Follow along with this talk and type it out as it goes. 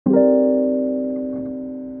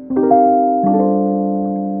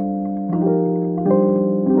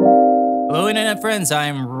internet friends,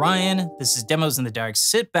 I'm Ryan. This is Demos in the Dark.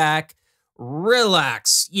 Sit back,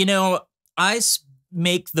 relax. You know,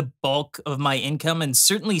 make the bulk of my income and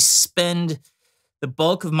certainly spend the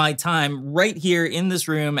bulk of my time right here in this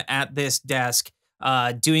room at this desk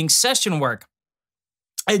doing session work.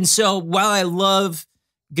 And so while I love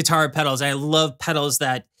guitar pedals, I love pedals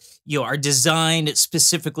that are designed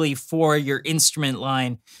specifically for your instrument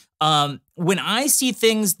line. When I see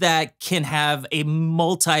things that can have a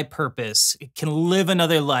multi-purpose, it can live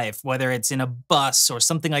another life, whether it's in a bus or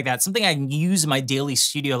something like that, something I can use in my daily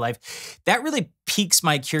studio life, that really piques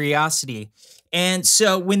my curiosity. And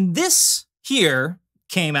so when this here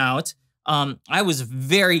came out, I was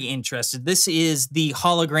very interested. This is the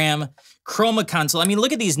Hologram Chroma console. I mean,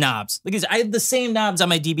 look at these knobs. Look at these. I have the same knobs on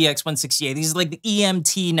my DBX 168. These are like the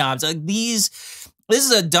EMT knobs. Like this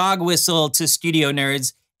is a dog whistle to studio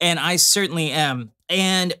nerds. And I certainly am.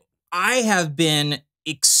 And I have been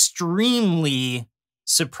extremely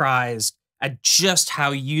surprised at just how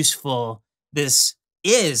useful this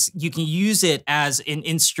is. You can use it as an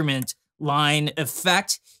instrument line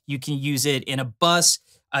effect. You can use it in a bus.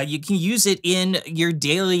 You can use it in your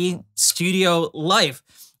daily studio life.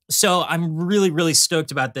 So I'm really, really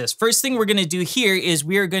stoked about this. First thing we're gonna do here is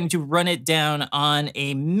we are going to run it down on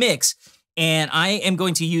a mix. And I am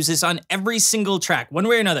going to use this on every single track, one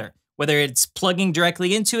way or another. Whether it's plugging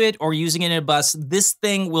directly into it or using it in a bus, this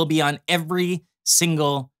thing will be on every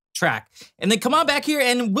single track. And then come on back here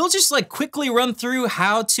and we'll just like quickly run through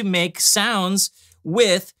how to make sounds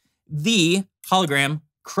with the Hologram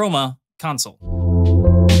Chroma console.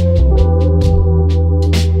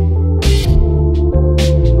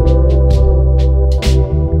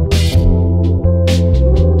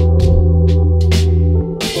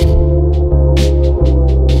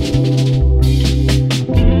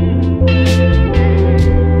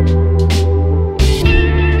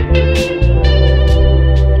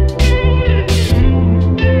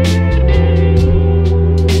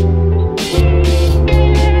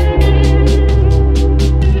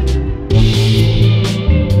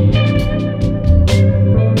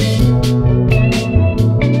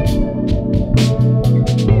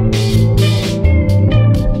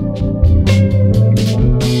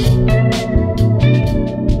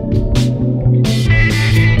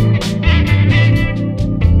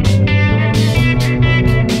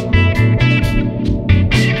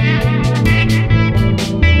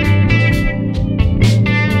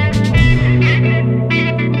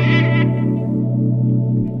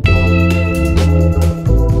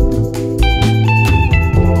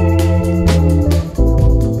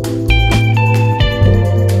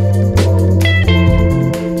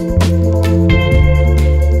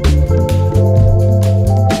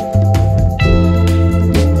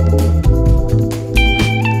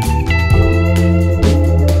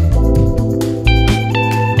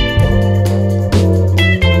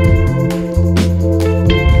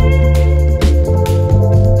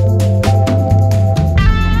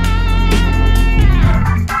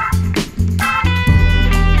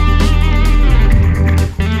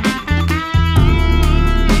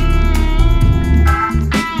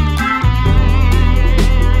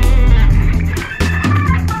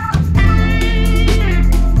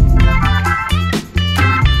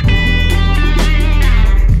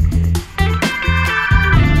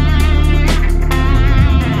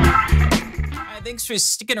 Thanks for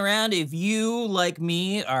sticking around. If you, like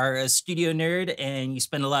me, are a studio nerd and you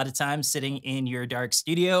spend a lot of time sitting in your dark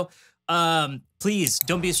studio, please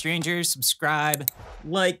don't be a stranger. Subscribe,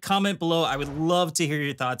 like, comment below. I would love to hear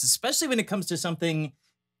your thoughts, especially when it comes to something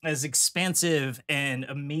as expansive and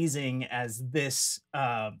amazing as this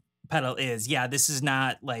pedal is. Yeah, this is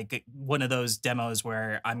not like one of those demos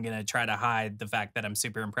where I'm going to try to hide the fact that I'm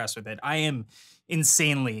super impressed with it. I am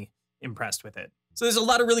insanely impressed with it. So there's a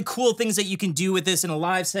lot of really cool things that you can do with this in a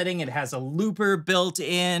live setting. It has a looper built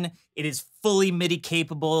in. It is fully MIDI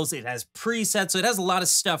capable. It has presets. So it has a lot of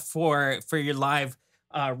stuff for your live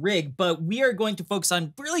rig. But we are going to focus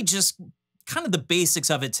on really just kind of the basics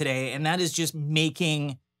of it today. And that is just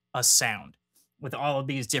making a sound with all of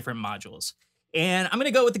these different modules. And I'm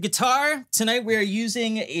going to go with the guitar. Tonight we are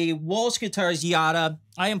using a Walsh Guitars Yada.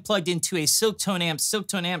 I am plugged into a Silktone amp.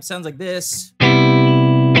 Silktone amp sounds like this.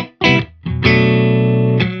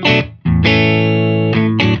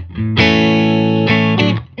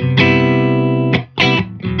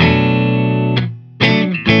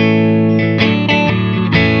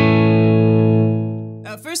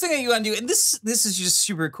 First thing that you want to do, and this is just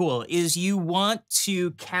super cool, is you want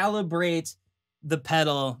to calibrate the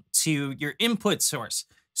pedal to your input source.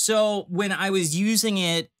 So when I was using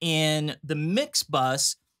it in the mix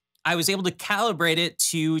bus, I was able to calibrate it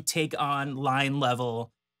to take on line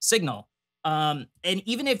level signal. And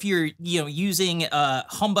even if you're, using a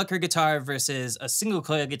humbucker guitar versus a single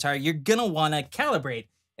coil guitar, you're gonna want to calibrate,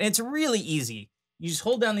 and it's really easy. You just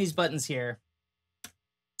hold down these buttons here,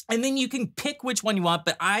 and then you can pick which one you want.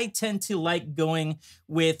 But I tend to like going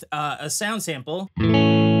with a sound sample.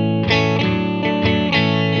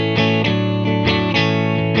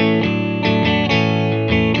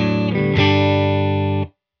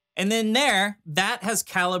 And then that has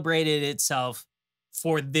calibrated itself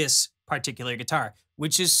for this particular guitar,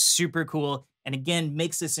 which is super cool. And again,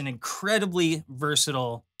 makes this an incredibly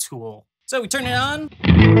versatile tool. So we turn it on.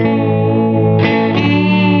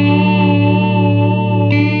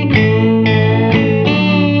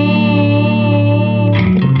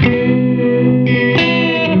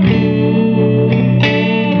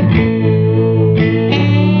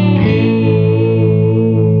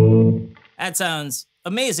 That sounds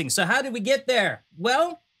amazing. So how did we get there?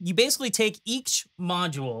 Well, you basically take each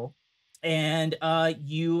module and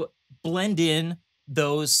you blend in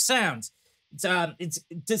those sounds. It's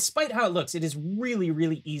despite how it looks, it is really,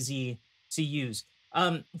 really easy to use.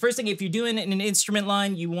 First thing, if you're doing it in an instrument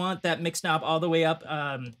line, you want that mix knob all the way up.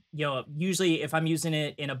 Usually if I'm using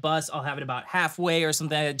it in a bus, I'll have it about halfway or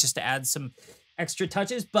something just to add some extra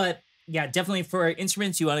touches. But yeah, definitely for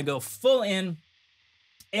instruments, you want to go full in.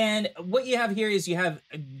 And what you have here is you have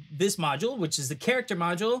this module, which is the character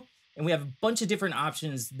module, and we have a bunch of different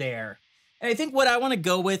options there. And I think what I want to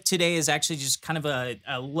go with today is actually just kind of a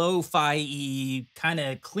lo-fi-y, kind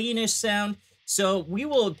of cleanish sound. So we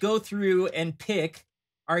will go through and pick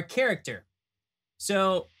our character.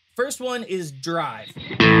 So first one is Drive.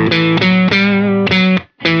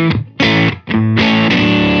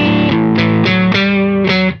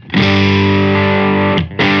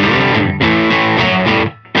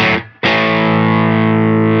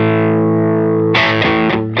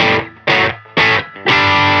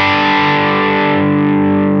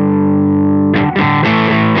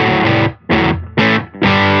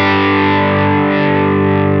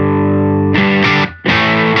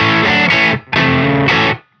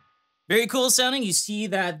 Very cool sounding. You see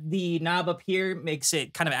that the knob up here makes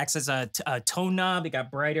it kind of acts as a tone knob. It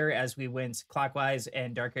got brighter as we went clockwise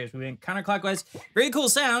and darker as we went counterclockwise. Very cool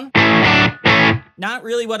sound. Not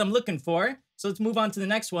really what I'm looking for. So let's move on to the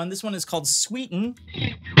next one. This one is called Sweeten.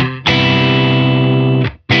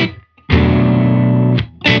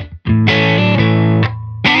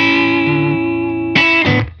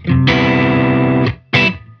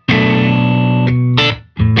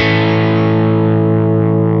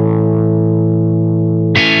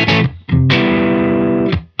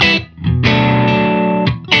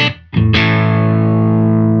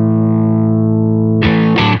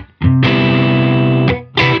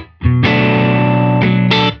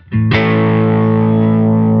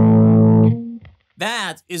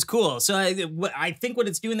 Is cool. So I think what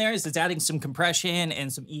it's doing there is it's adding some compression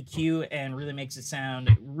and some EQ and really makes it sound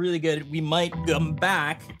really good. We might come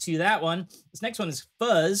back to that one. This next one is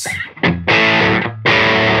Fuzz.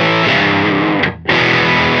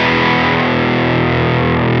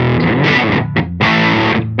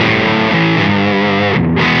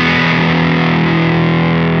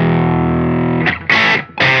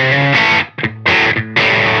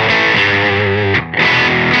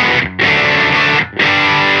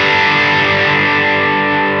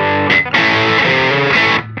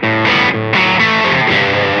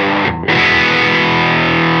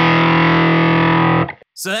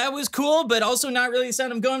 So that was cool, but also not really the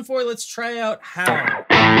sound I'm going for. Let's try out Howl.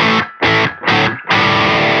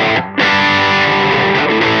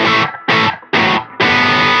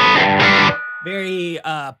 Very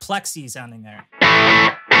plexy sounding there.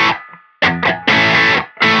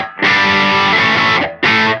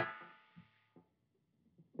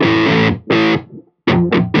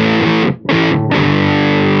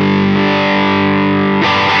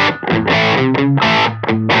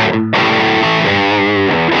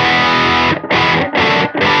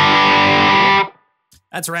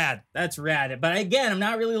 That's rad. That's rad. But again, I'm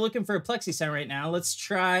not really looking for a plexi sound right now. Let's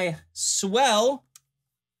try Swell.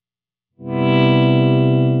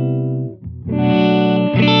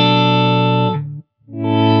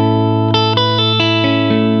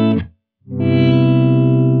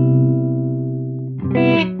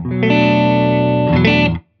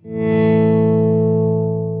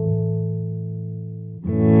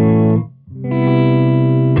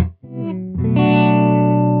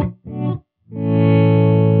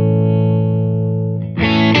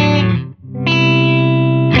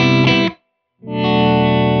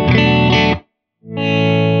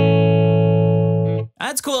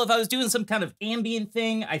 that's cool. If I was doing some kind of ambient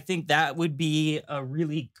thing, I think that would be a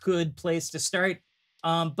really good place to start.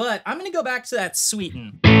 But I'm going to go back to that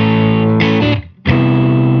sweeten.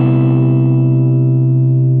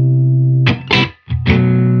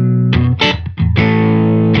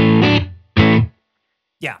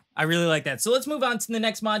 Yeah, I really like that. So let's move on to the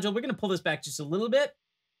next module. We're going to pull this back just a little bit.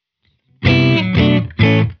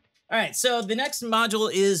 All right, so the next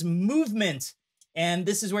module is movement. And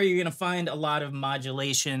this is where you're going to find a lot of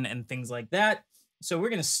modulation and things like that. So we're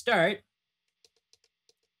going to start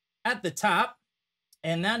at the top,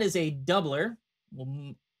 and that is a doubler.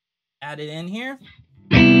 We'll add it in here.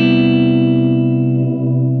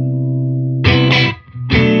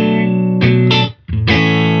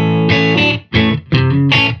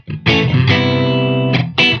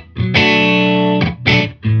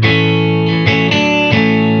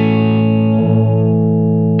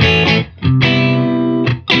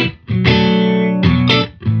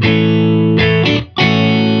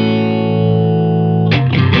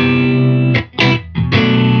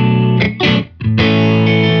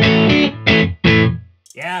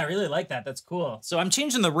 Like that. That's cool. So I'm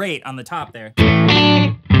changing the rate on the top there.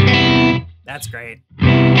 That's great.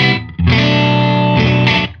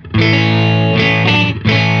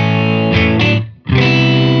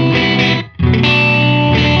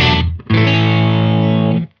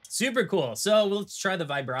 Super cool. So let's try the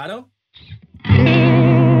vibrato.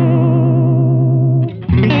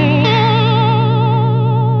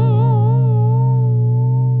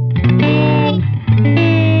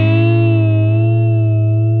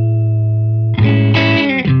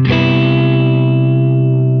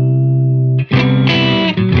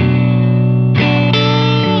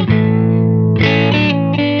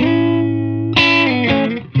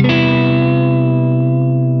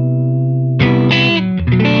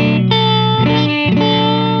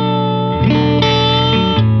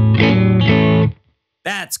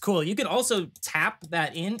 That's cool. You can also tap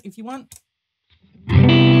that in if you want.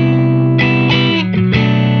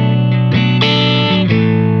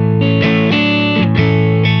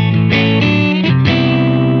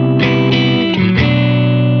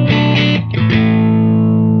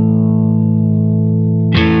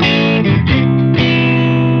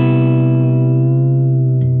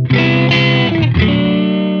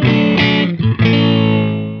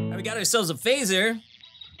 Now we got ourselves a phaser.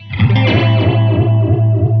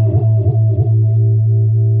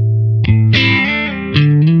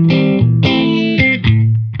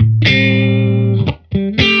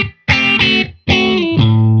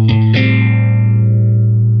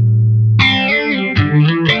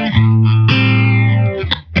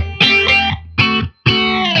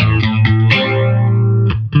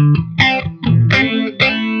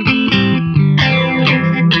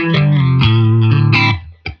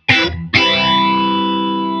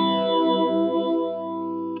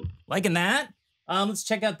 Liking that. Let's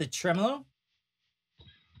check out the tremolo.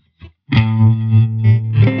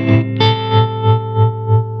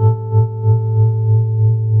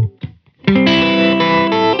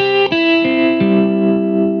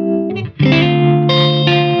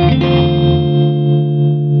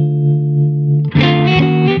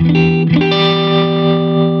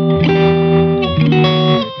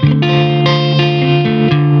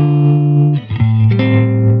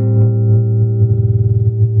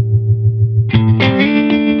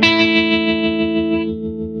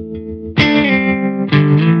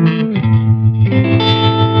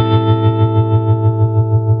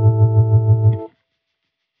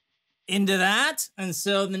 Into that. And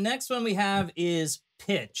so the next one we have is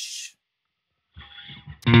pitch.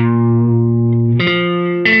 Okay,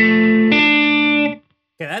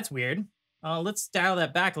 that's weird. Let's dial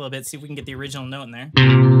that back a little bit, see if we can get the original note in there.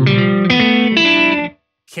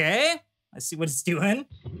 Okay, let's see what it's doing.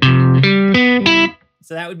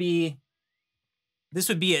 So that would be, this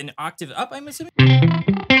would be an octave up, I'm assuming.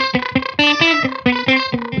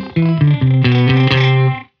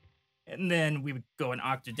 And then we would go an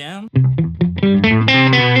octave down.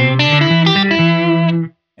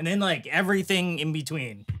 And then like everything in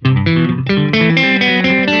between. I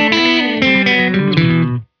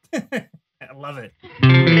love it.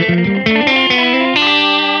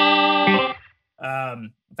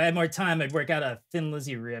 If I had more time, I'd work out a Thin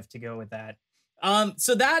Lizzy riff to go with that.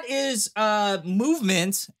 So that is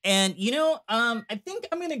movement. And you know, I think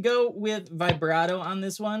I'm gonna go with vibrato on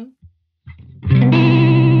this one.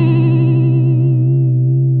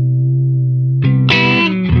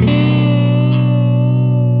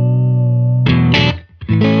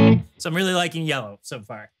 So I'm really liking yellow so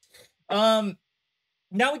far. Now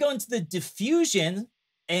we go into the diffusion,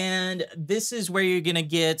 And this is where you're gonna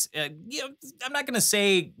get, you know, I'm not gonna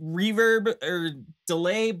say reverb or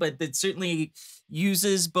delay, but it certainly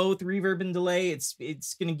uses both reverb and delay.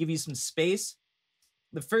 It's gonna give you some space.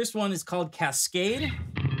 The first one is called Cascade.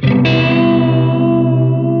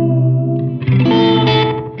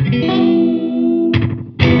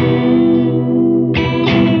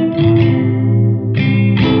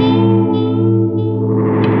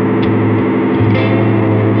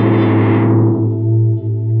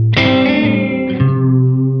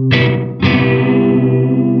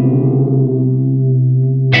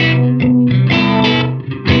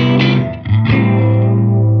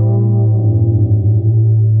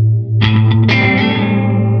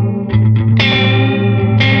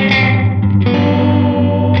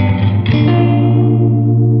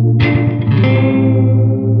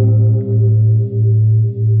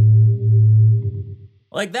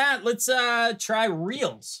 Like that, let's try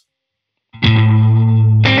reels.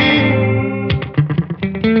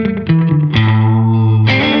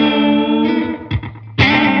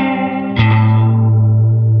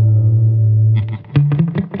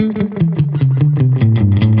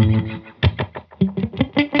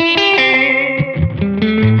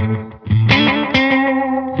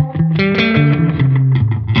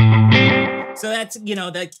 So that's, you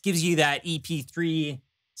know, that gives you that EP3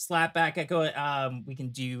 slapback echo. We can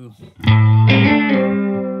do.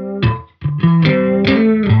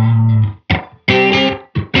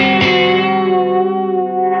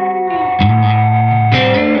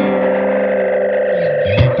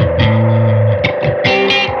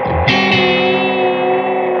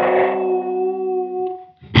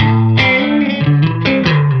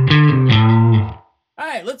 All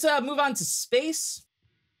right, let's move on to space.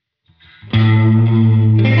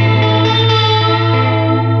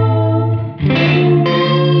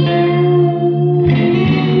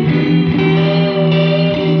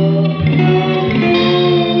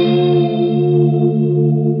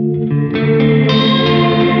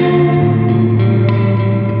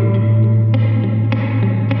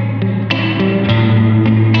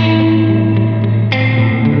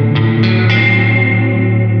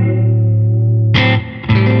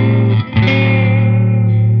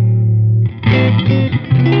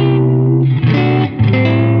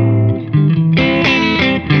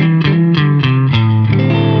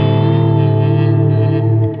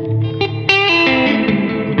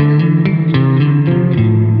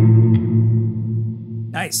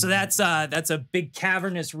 Nice. So that's a big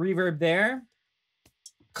cavernous reverb there.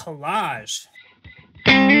 Collage.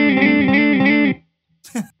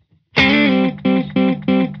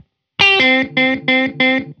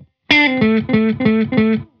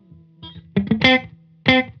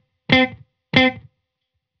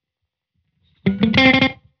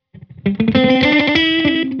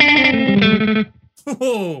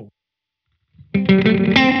 Whoa.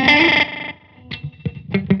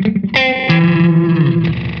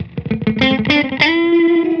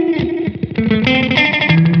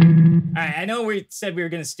 I know we said we were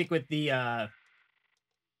going to stick with the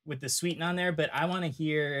sweeten on there, but I want to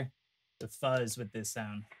hear the fuzz with this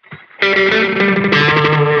sound.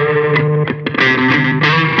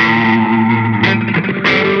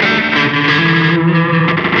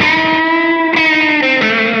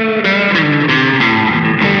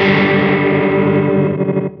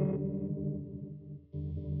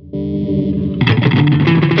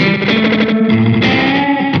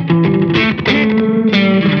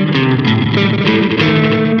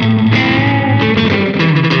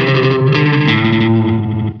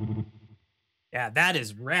 Yeah, that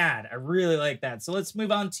is rad. I really like that. So let's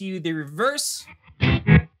move on to the reverse.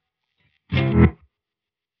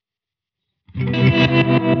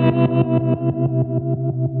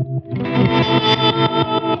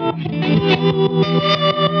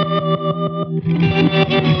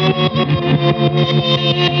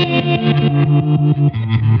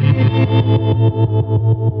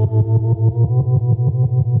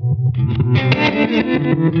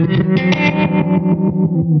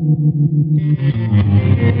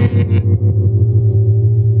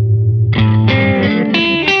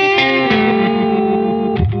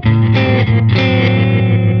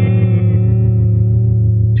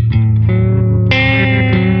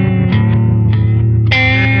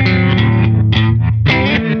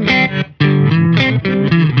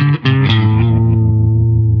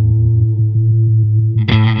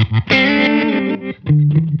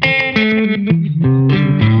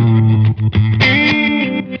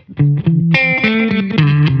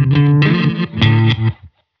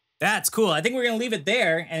 That's cool. I think we're going to leave it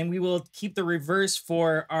there, and we will keep the reverse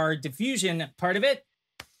for our diffusion part of it.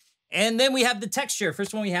 And then we have the texture.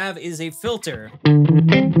 First one we have is a filter.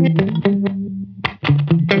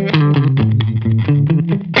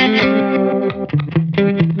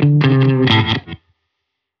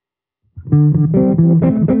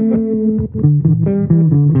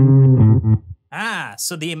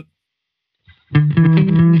 So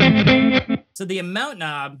the amount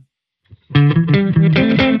knob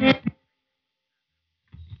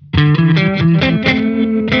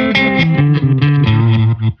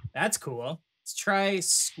that's cool. Let's try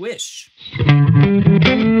squish.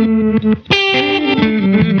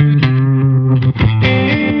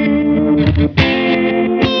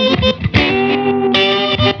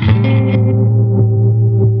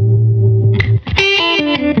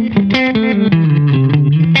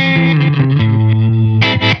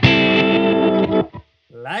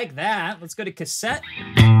 Like that. Let's go to cassette.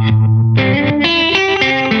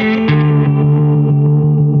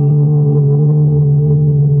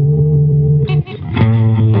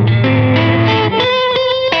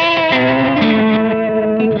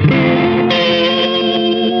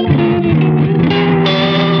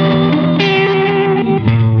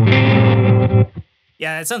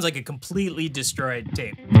 Yeah, it sounds like a completely destroyed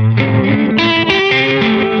tape.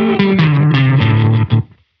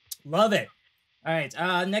 Love it. All right,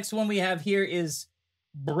 next one we have here is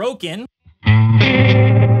Broken.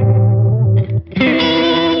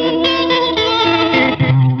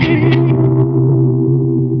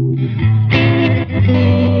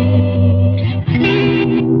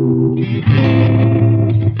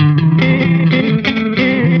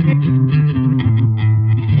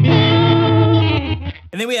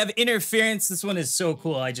 And then we have Interference. This one is so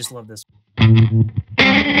cool. I just love this one.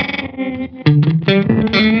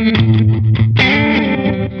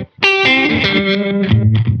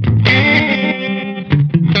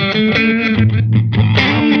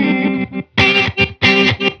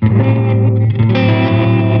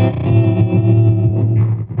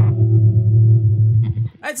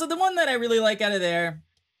 All right, so the one that I really like out of there,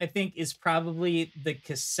 I think, is probably the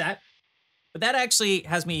cassette. But that actually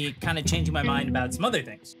has me kind of changing my mind about some other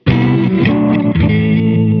things.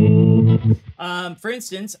 For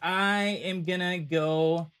instance, I am gonna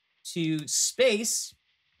go to space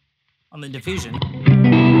on the diffusion.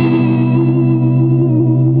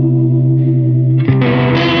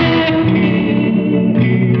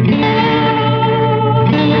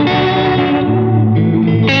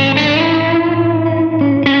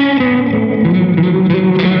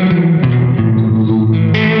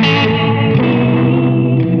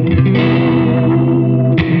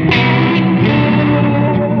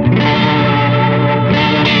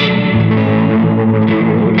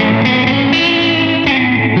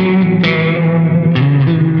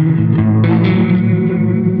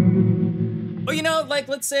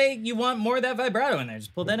 Let's say you want more of that vibrato in there,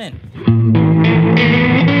 just pull that in.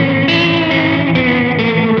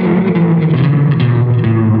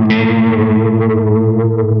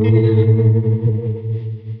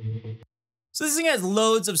 So this thing has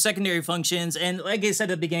loads of secondary functions, and like I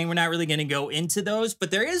said at the beginning, we're not really going to go into those,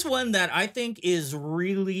 but there is one that I think is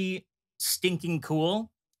really stinking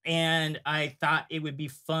cool, and I thought it would be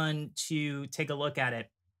fun to take a look at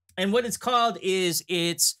it. And what it's called is,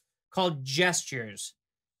 it's called Gestures.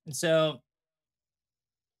 And so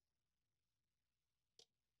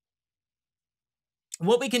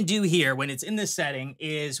what we can do here when it's in this setting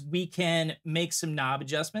is we can make some knob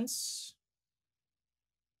adjustments.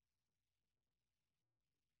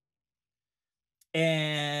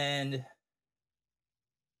 And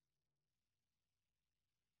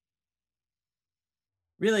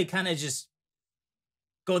really kind of just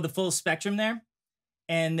go the full spectrum there.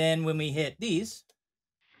 And then when we hit these,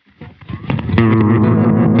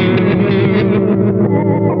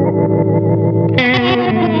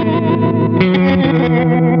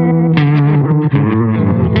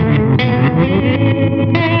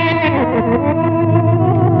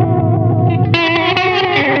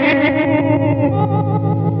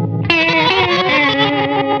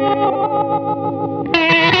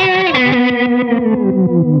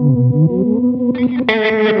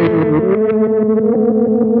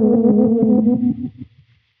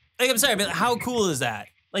 I'm sorry, but how cool is that?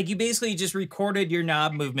 Like, you basically just recorded your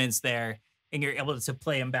knob movements there and you're able to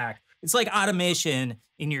play them back. It's like automation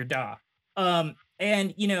in your DAW.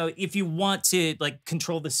 And, you know, if you want to, like,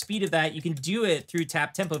 control the speed of that, you can do it through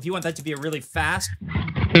tap tempo. If you want that to be a really fast.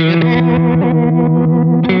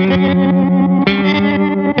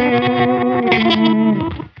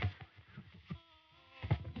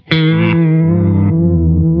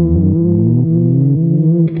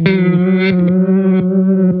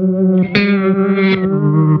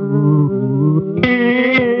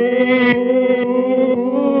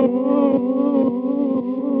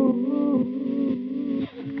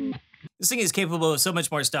 This thing is capable of so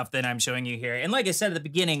much more stuff than I'm showing you here. And like I said at the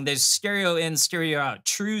beginning, there's stereo in, stereo out,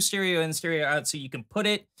 true stereo in, stereo out. So you can put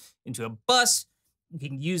it into a bus, You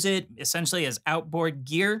can use it essentially as outboard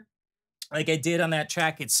gear, like I did on that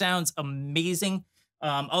track. It sounds amazing.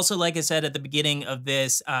 Also, like I said at the beginning of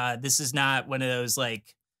this, this is not one of those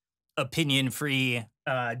like opinion-free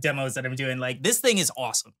demos that I'm doing. Like, this thing is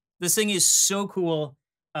awesome. This thing is so cool.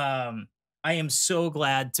 I am so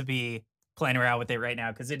glad to be playing around with it right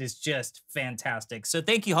now because it is just fantastic. So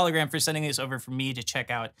thank you, Hologram, for sending this over for me to check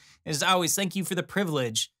out. As always, thank you for the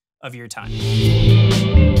privilege of your time.